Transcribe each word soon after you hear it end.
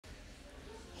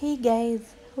Hey guys,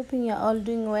 hoping you're all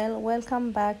doing well.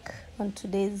 Welcome back on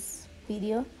today's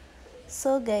video.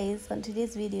 So guys, on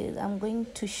today's video I'm going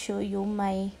to show you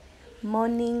my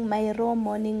raw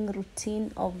morning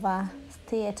routine of a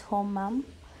stay-at-home mom.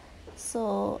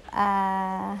 So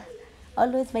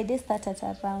always my day starts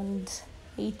at around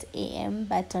 8 a.m.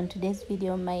 but on today's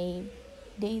video my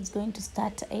day is going to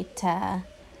start at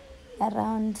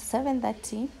around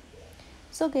 7:30.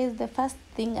 So guys, the first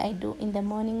thing I do in the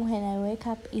morning when I wake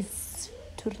up is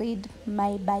to read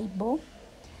my Bible.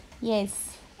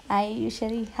 Yes, I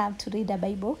usually have to read a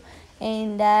Bible,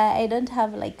 and I don't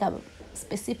have like a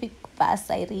specific verse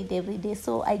I read every day,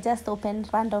 so I just open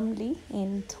randomly,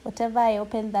 and whatever I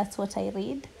open, that's what I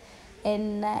read,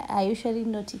 and I usually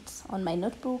note it on my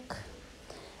notebook.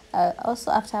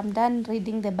 Also, after I'm done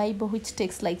reading the Bible, which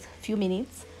takes like a few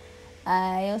minutes,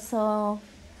 I also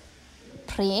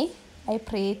pray. I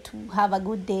pray to have a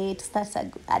good day, to start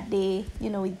a day,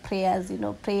 with prayers.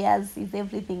 Prayers is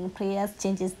everything. Prayers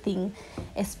changes things,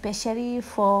 especially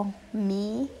for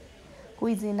me who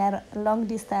is in a long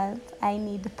distance. I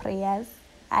need prayers.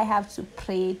 I have to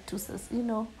pray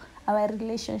to, our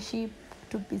relationship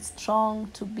to be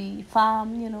strong, to be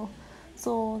firm.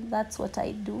 So that's what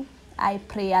I do. I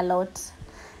pray a lot.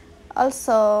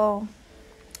 Also,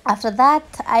 after that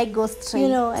I go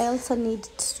straight. I also need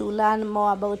to learn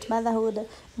more about motherhood.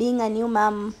 Being a new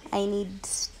mom, I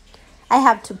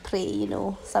have to pray.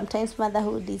 Sometimes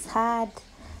motherhood is hard,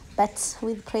 but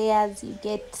with prayers you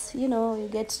get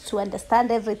to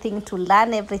understand everything, to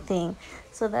learn everything.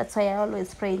 So that's why I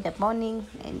always pray in the morning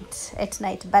and at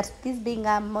night. But this being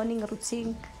a morning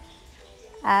routine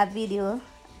video,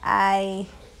 I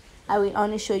will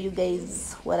only show you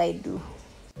guys what I do.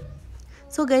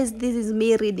 So guys, this is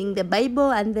me reading the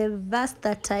Bible, and the verse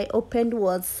that I opened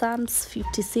was Psalms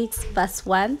 56 verse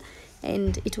 1,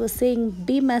 and it was saying,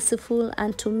 "Be merciful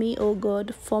unto me, O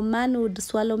God, for man would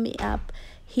swallow me up.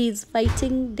 He is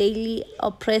fighting daily,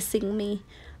 oppressing me.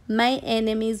 My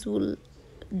enemies will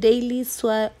daily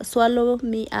swallow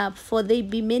me up, for they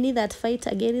be many that fight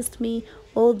against me,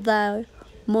 O thou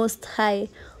most high.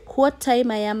 What time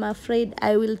I am afraid,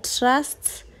 I will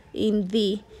trust in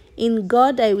thee. In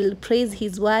God I will praise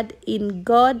his word. In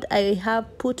God I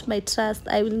have put my trust.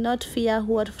 I will not fear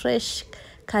what flesh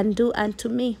can do unto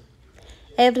me.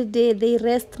 Every day they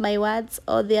wrest my words,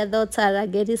 all their thoughts are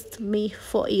against me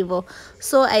for evil."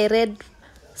 So I read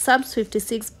Psalms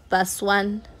 56 verse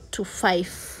 1 to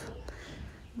 5.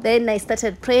 Then I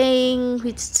started praying,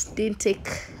 which didn't take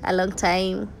a long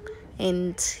time.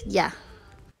 And yeah.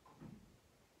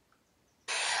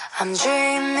 I'm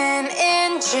dreaming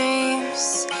in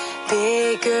dreams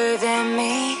bigger than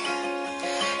me,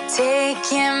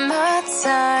 taking my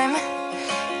time,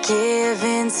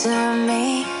 giving to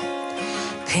me,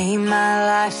 paint my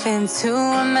life into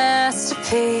a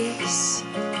masterpiece,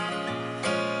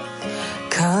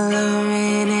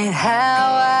 coloring it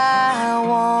how I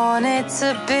want it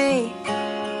to be.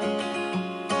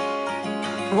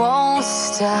 Won't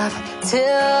stop till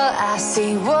I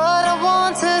see what I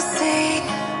want to see.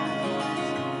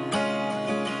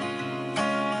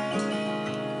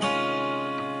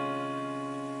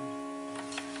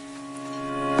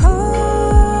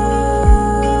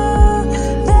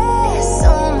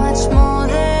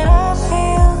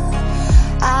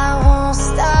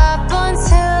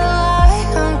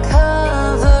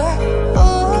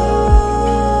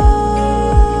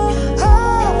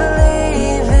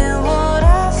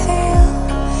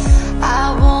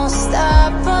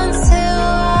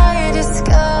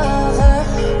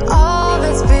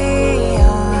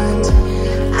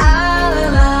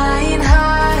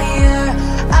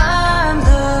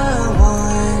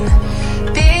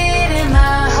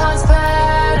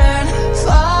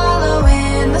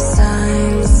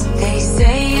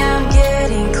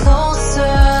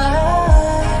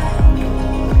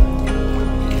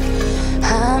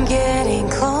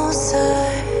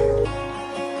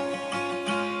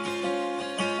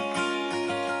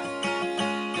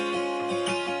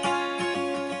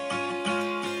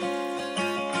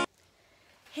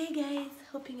 Hey guys,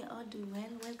 hoping you're all doing well.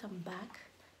 Welcome back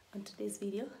on today's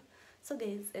video. So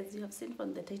guys, as you have seen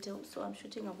from the title, so I'm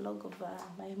shooting a vlog of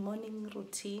my morning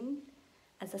routine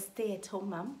as a stay-at-home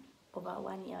mom of a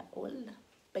 1-year-old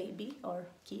baby or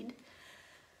kid.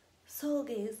 So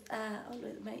guys,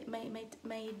 always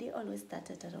my day always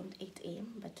started around 8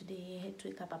 a.m. but today I had to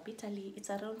wake up a bit early. It's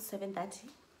around 7:30.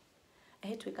 I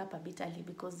had to wake up a bit early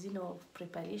because of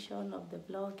preparation of the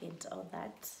vlog and all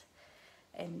that.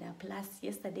 And plus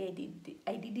yesterday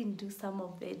I didn't do some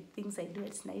of the things I do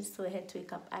at night, so I had to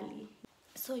wake up early.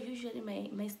 So usually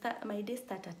my day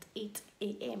start at 8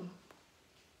 a.m.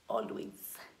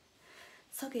 always.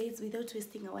 So guys, without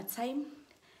wasting our time,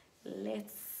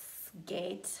 let's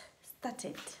get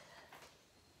started.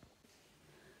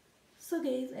 So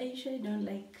guys, I usually don't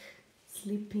like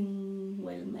sleeping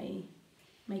while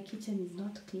my kitchen is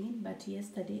not clean, but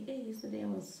yesterday I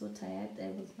was so tired.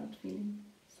 I was not feeling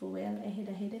so well. I had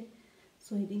a headache,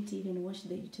 so I didn't even wash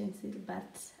the utensil,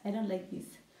 but I don't like this.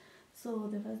 So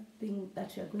the first thing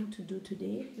that we are going to do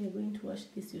today, we are going to wash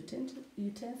this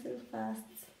utensil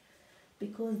first,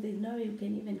 because there's no way you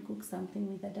can even cook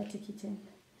something with a dirty kitchen.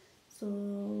 So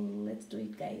let's do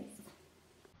it, guys.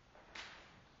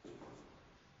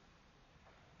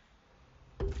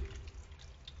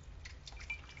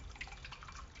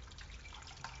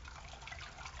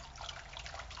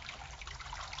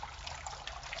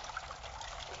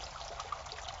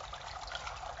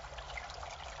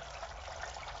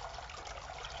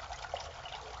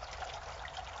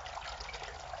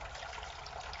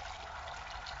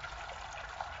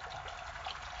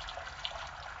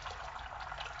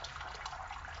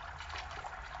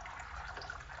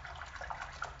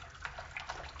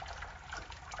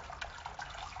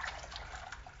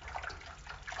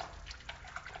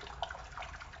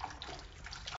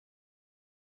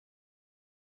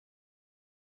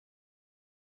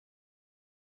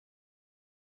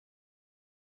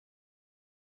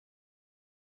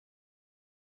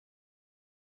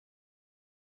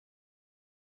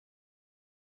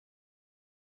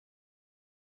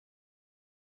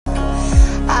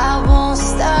 I won't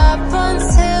stop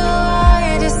until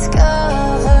I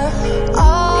discover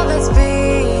all that's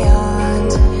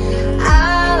beyond.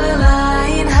 I'll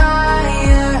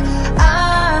higher.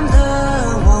 I'm the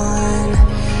one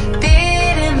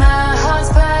beating my heart's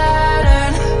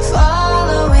pattern,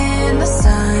 following the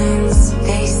signs.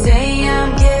 They say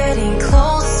I'm getting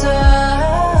closer.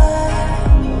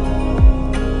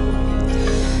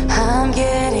 I'm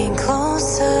getting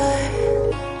closer.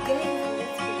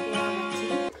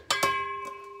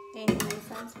 And my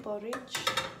son's porridge.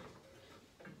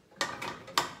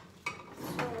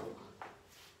 So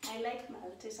I like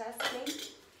multitasking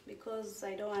because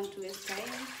I don't want to waste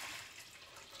time.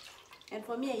 And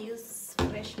for me, I use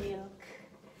fresh milk.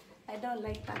 I don't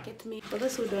like packet milk. For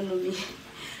those who don't know me,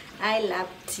 I love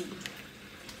tea.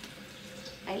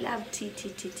 I love tea.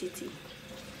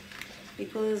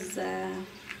 Because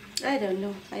I don't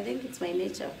know. I think it's my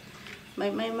nature. My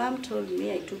mom told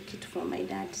me I took it from my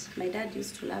dad. My dad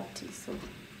used to love tea, so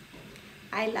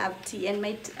I love tea. And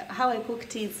how I cook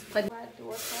tea is for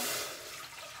water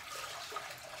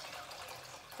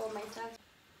for my son.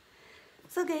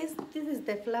 So guys, this is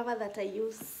the flour that I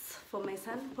use for my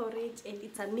son porridge, and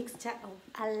it's a mixture of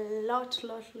a lots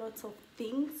of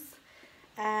things,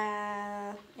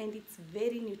 and it's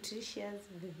very nutritious,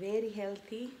 very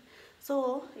healthy.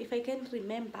 So if I can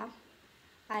remember,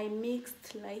 I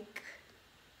mixed like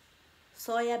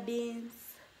soya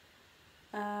beans,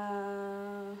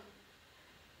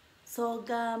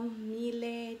 sorghum,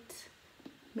 millet,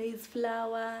 maize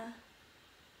flour.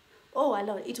 Oh, a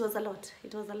lot. It was a lot.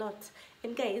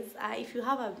 And guys, if you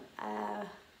have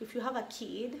a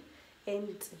kid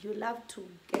and you love to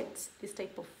get this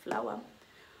type of flour,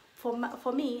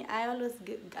 for me, I always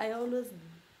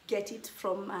get it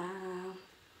from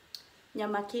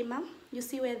Nyamakema. You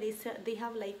see where they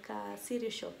have like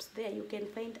cereal shops. There you can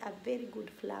find a very good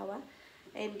flour,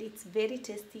 and it's very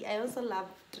tasty. I also love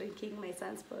drinking my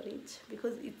son's porridge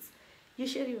because it's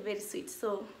usually very sweet.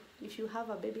 So if you have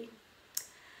a baby,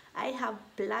 I have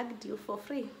plugged you for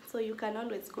free, so you can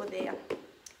always go there.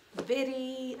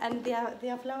 And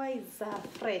their flour is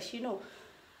fresh, you know.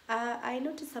 I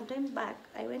noticed sometimes back,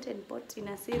 I went and bought in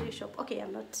a cereal shop. Okay,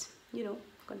 I'm not,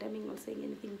 condemning or saying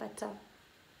anything, but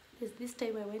this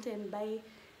time I went and buy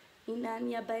in a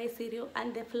nearby cereal,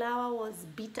 and the flour was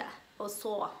bitter or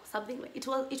sour, something. It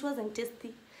wasn't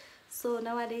tasty. So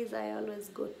nowadays I always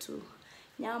go to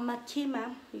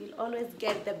Nyamakima. You'll always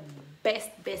get the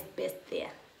best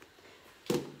there.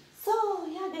 So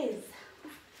yeah guys,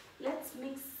 let's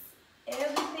mix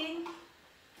everything,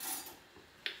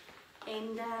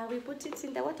 and we put it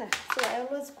in the water. So I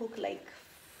always cook like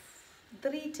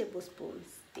 3 tablespoons.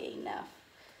 They're enough.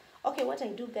 Okay, what I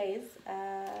do, guys,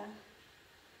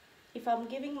 if I'm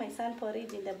giving my son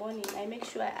porridge in the morning, I make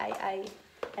sure I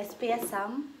spare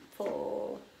some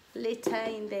for later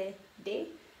in the day.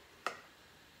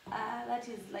 That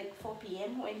is like 4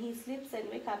 p.m. When he sleeps and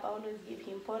wake up, I always give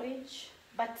him porridge.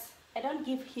 But I don't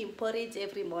give him porridge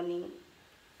every morning.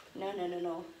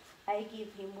 No. I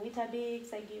give him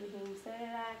Weetabix, I give him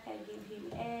Cerelac, I give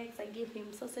him eggs, I give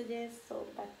him sausages. So,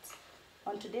 but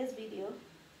on today's video,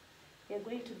 we are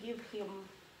going to give him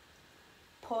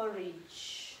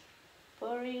porridge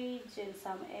and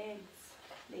some eggs.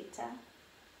 later.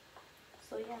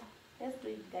 So yeah, let's do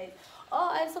it, guys.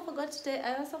 Oh, I also forgot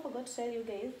to tell you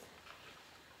guys,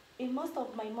 in most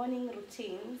of my morning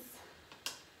routines,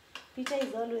 Peter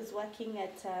is always working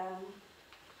at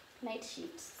night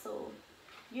shift, so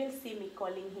you'll see me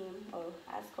calling him or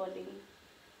us calling.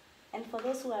 And for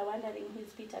those who are wondering who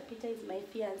is Peter, Peter is my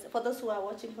fiance. For those who are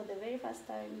watching for the very first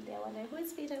time, they are wondering who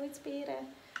is Peter, Peter?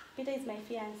 Peter is my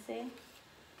fiance,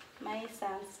 my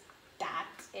son's dad,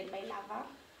 and my lover.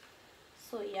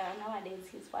 So yeah, nowadays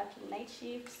he's working night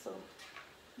shift, so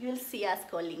you'll see us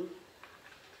calling.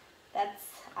 That's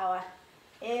our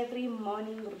every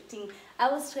morning routine. I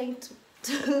was trying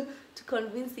to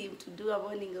convince him to do a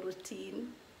morning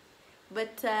routine,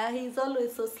 but he's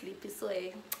always so sleepy, so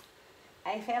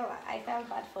I felt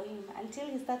bad for him until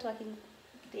he started working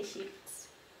day shifts.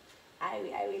 I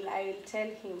will tell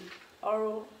him,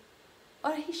 or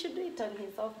he should do it on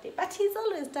his off day, but he's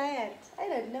always tired. I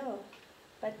don't know,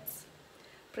 but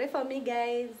pray for me,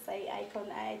 guys. I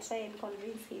try and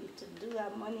convince him to do a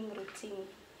morning routine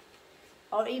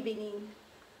or evening.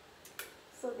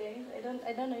 So guys,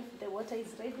 I don't know if the water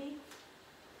is ready.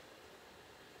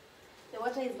 The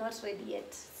water is not ready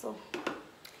yet, so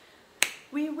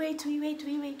we wait.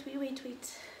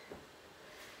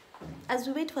 As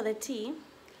we wait for the tea,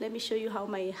 let me show you how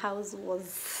my house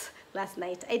was last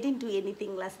night. I didn't do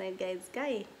anything last night, guys.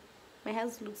 My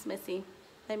house looks messy.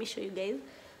 Let me show you guys.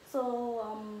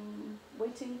 So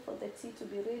waiting for the tea to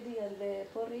be ready and the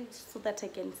porridge so that I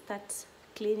can start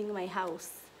cleaning my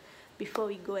house before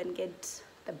we go and get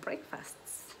the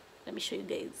breakfasts. Let me show you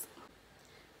guys.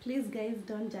 Please, guys,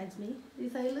 don't judge me.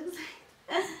 This is how it looks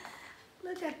like.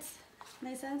 Look at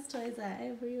my son's toys are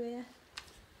everywhere,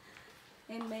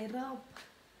 and my robe,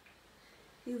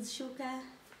 his sugar.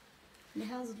 The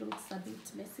house looks a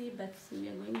bit messy, but we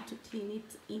are going to clean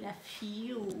it in a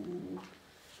few.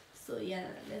 So yeah,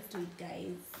 let's do it,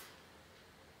 guys.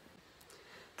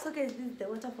 So guys, this is the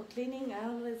water for cleaning. I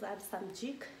always add some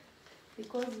jik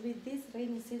because with this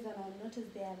rainy season I've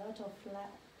noticed there are a lot of flies.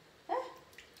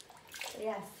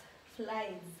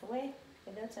 Wait,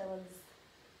 I thought I was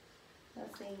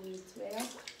not saying it well.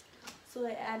 So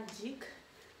I add jik.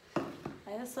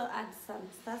 I also add some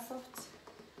Star Soft.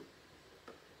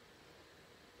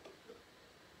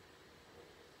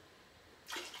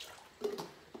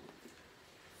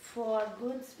 For a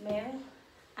good smell,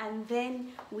 and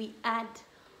then we add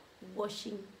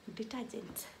washing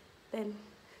detergent. Then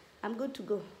I'm good to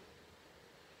go.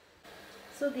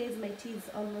 So guys, my tea is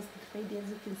almost ready. As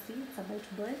you can see, it's about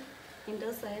to boil. And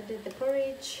also I added the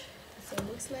porridge. So it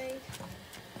looks like.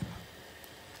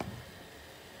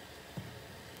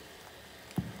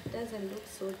 It doesn't look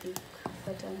so thick,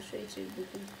 but I'm sure it will be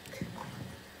thick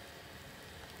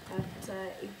after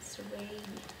it's ready.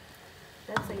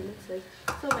 That's how it looks like.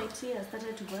 So my tea has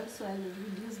started to boil, so I will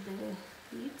reduce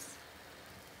the heat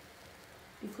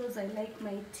because I like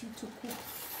my tea to cook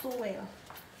so well.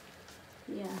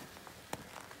 Yeah.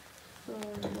 So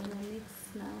I'm gonna mix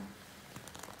now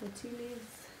the tea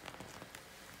leaves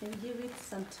and give it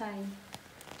some time.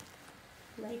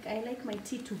 Like I like my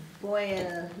tea to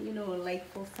boil, you know,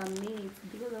 like for some minutes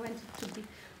because I want it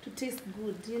to taste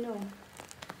good, you know.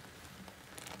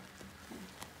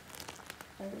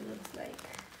 How it looks like.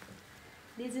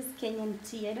 This is Kenyan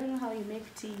tea. I don't know how you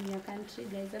make tea in your country,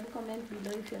 guys. Leave comment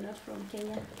below if you're not from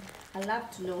Kenya. I'd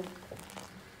love to know.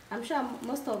 I'm sure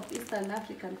most of Eastern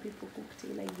African people cook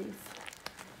tea like this,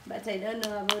 but I don't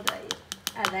know about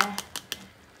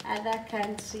other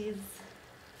countries.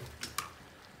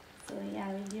 So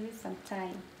yeah, we'll give it some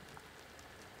time.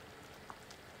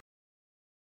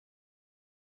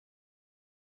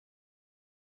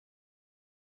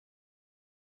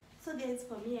 So guys,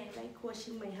 for me, I like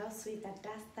washing my house with a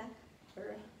duster,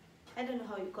 or I don't know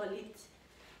how you call it,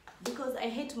 because I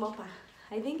hate mopper.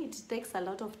 I think it takes a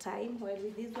lot of time, while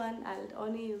with this one, I'll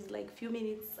only use like few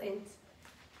minutes and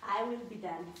I will be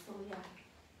done. So yeah.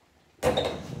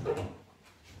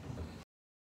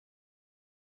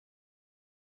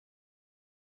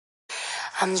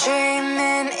 I'm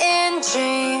dreaming in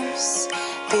dreams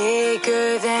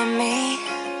bigger than me,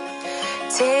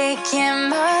 taking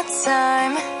my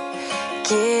time,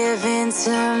 giving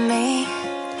to me,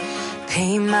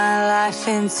 paint my life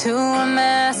into a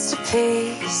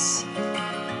masterpiece,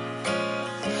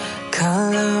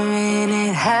 coloring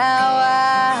it how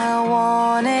I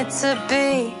want it to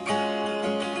be.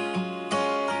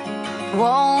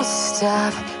 Won't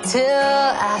stop till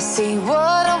I see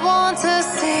what I want to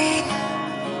see.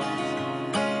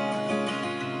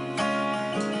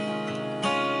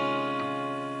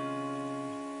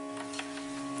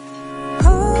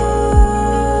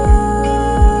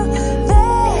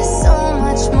 There's so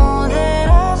much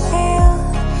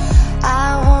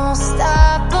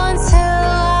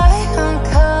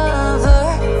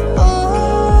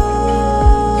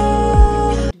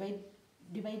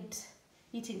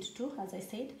 2, as I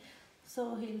said.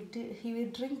 So he will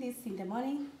drink this in the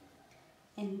morning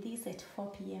and this at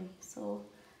 4 p.m. So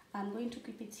I'm going to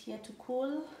keep it here to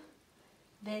cool.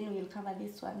 Then we'll cover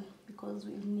this one because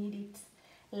we'll need it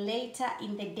later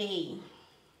in the day.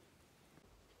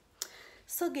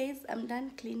 So guys, I'm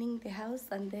done cleaning the house,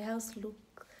 and the house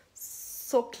looks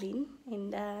so clean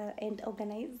and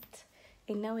organized.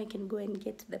 And now I can go and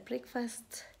get the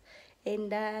breakfast.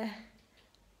 And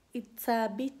it's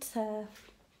a bit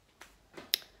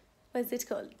what's it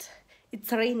called?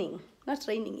 It's raining. Not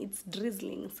raining, it's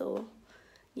drizzling. So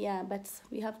yeah, but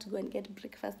we have to go and get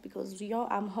breakfast because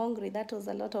I'm hungry. That was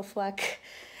a lot of work.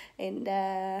 And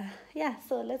yeah,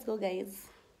 so let's go, guys.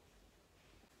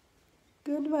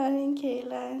 Good morning,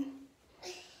 Kayla.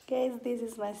 Guys, this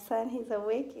is my son. He's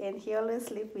awake and he always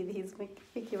sleeps with his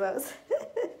Mickey Mouse.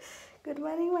 Good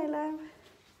morning, my love.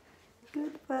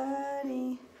 Good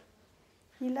morning.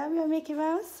 You love your Mickey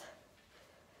Mouse?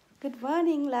 Good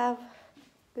morning, love.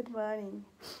 Good morning.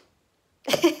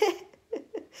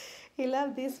 He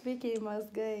loves this Mickey Mouse,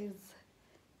 guys.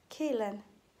 Kaylan,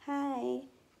 hi.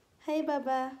 Hi,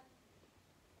 Baba.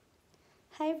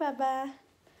 Hi, Baba.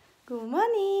 Good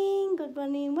morning. Good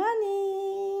morning,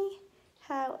 morning.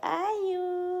 How are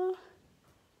you?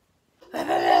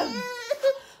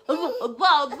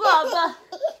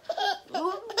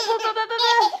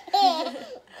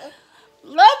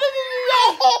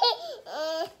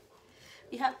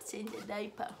 You have to change the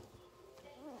diaper.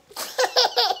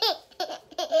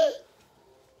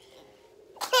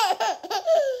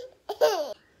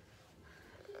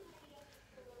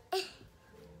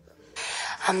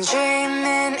 I'm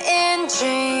dreaming in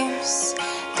dreams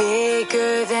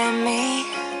bigger than me,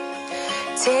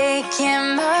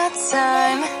 taking my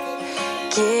time,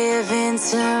 giving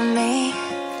to me,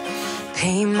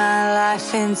 paint my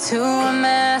life into a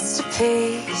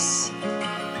masterpiece,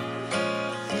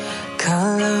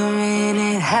 coloring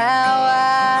it how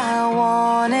I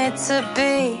want it to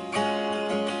be.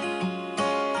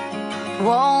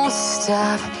 Won't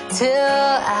stop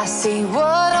till I see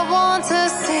what I want to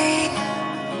see.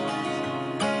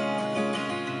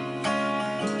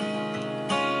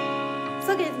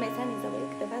 So guys, my son is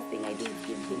awake. The first thing I do is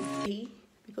give him tea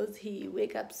because he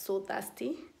wake up so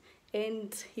thirsty,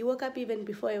 and he woke up even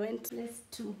before I went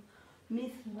to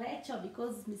Miss Rachel,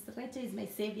 because Miss Rachel is my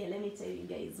savior. Let me tell you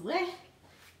guys, where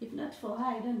if not for her,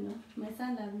 I don't know. My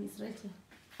son loves Miss Rachel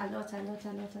a lot. So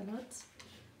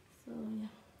yeah,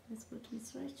 let's put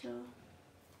Miss Rachel.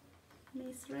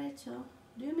 Miss Rachel,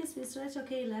 do you miss Miss Rachel,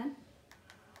 Kaylan?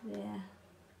 There.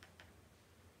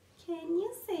 Can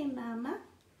you say mama?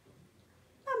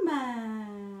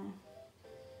 Mama.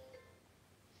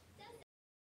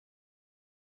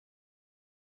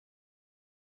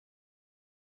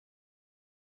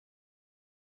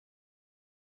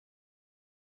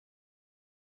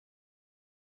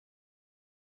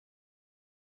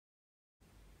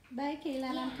 Bye,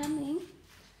 Kayla, I'm coming.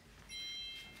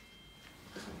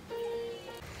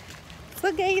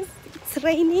 So guys, it's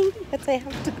raining, but I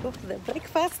have to go for the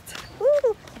breakfast.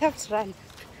 Woo, I have to run,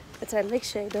 but I'll make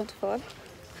sure I don't fall.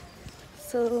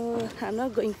 So I'm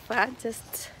not going far,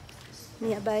 just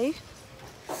nearby.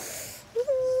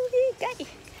 Ooh, guy.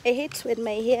 I hate when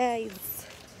my hair is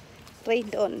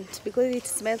rained on because it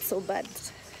smells so bad.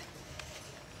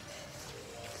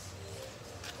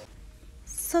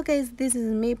 So guys, this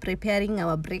is me preparing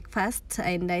our breakfast,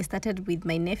 and I started with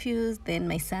my nephews, then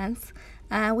my sons.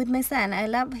 With my son, I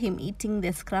love him eating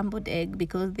the scrambled egg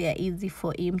because they are easy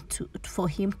for him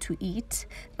to eat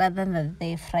rather than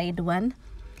the fried one.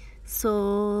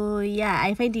 So yeah,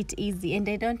 I find it easy, and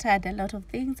I don't add a lot of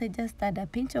things. I just add a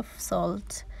pinch of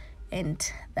salt,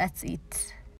 and that's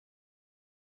it.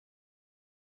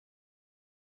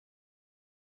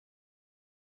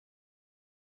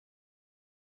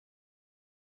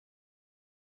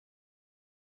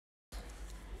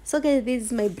 So guys, this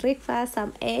is my breakfast: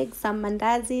 some eggs, some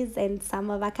mandazis, and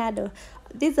some avocado.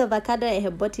 This avocado, I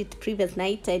have bought it previous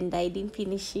night and I didn't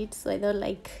finish it, so I thought,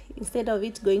 like, instead of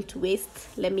it going to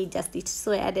waste, let me just eat.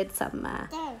 So I added some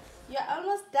You're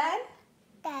almost done?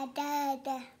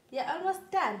 You're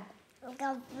almost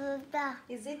done.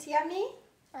 Is it yummy?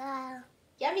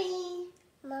 Yummy.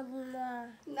 Mama.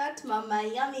 Not mama,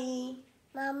 yummy.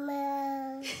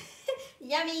 Mama.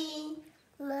 Yummy.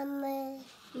 Mama.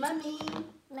 Mommy.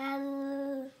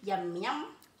 Mama. Yum yum.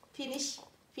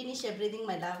 Finish everything,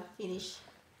 my love. Finish.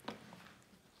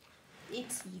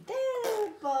 It's there,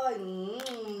 boy.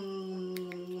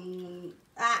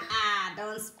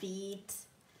 Don't spit.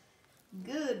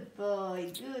 Good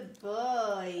boy, good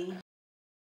boy.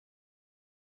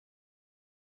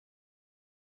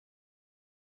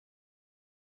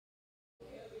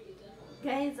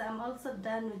 Guys, I'm also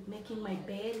done with making my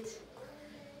bed.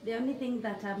 The only thing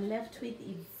that I'm left with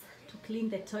is to clean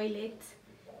the toilet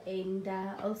and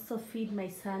also feed my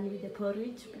son with the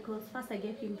porridge, because first I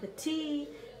gave him the tea,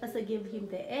 first I gave him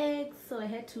the eggs, so I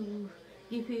had to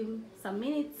give him some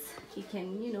minutes. He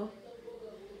can,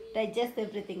 digest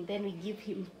everything. Then we give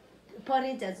him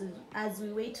porridge as we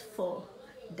wait for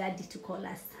daddy to call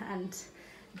us, and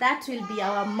that will be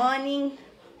our morning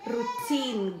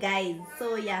routine, guys.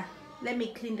 So yeah, let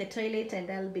me clean the toilet and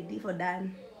I'll be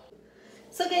done.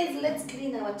 So guys, let's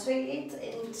clean our toilet,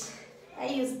 and I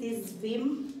use this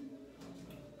Vim,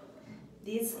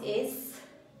 this is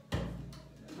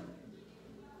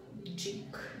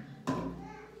Jik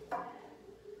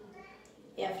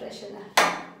air freshener.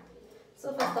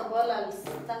 So first of all, I'll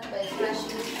start by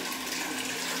brushing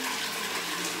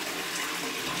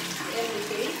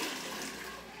every day.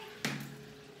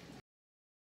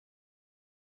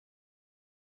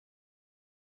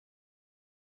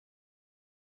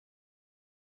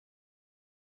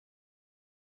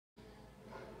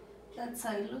 That's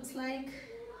how it looks like.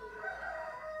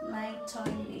 My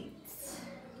toilet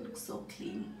looks so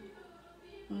clean.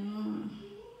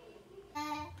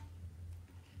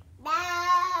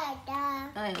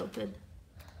 I open.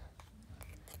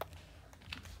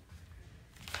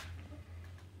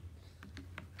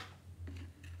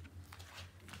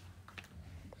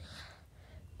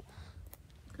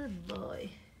 Good boy.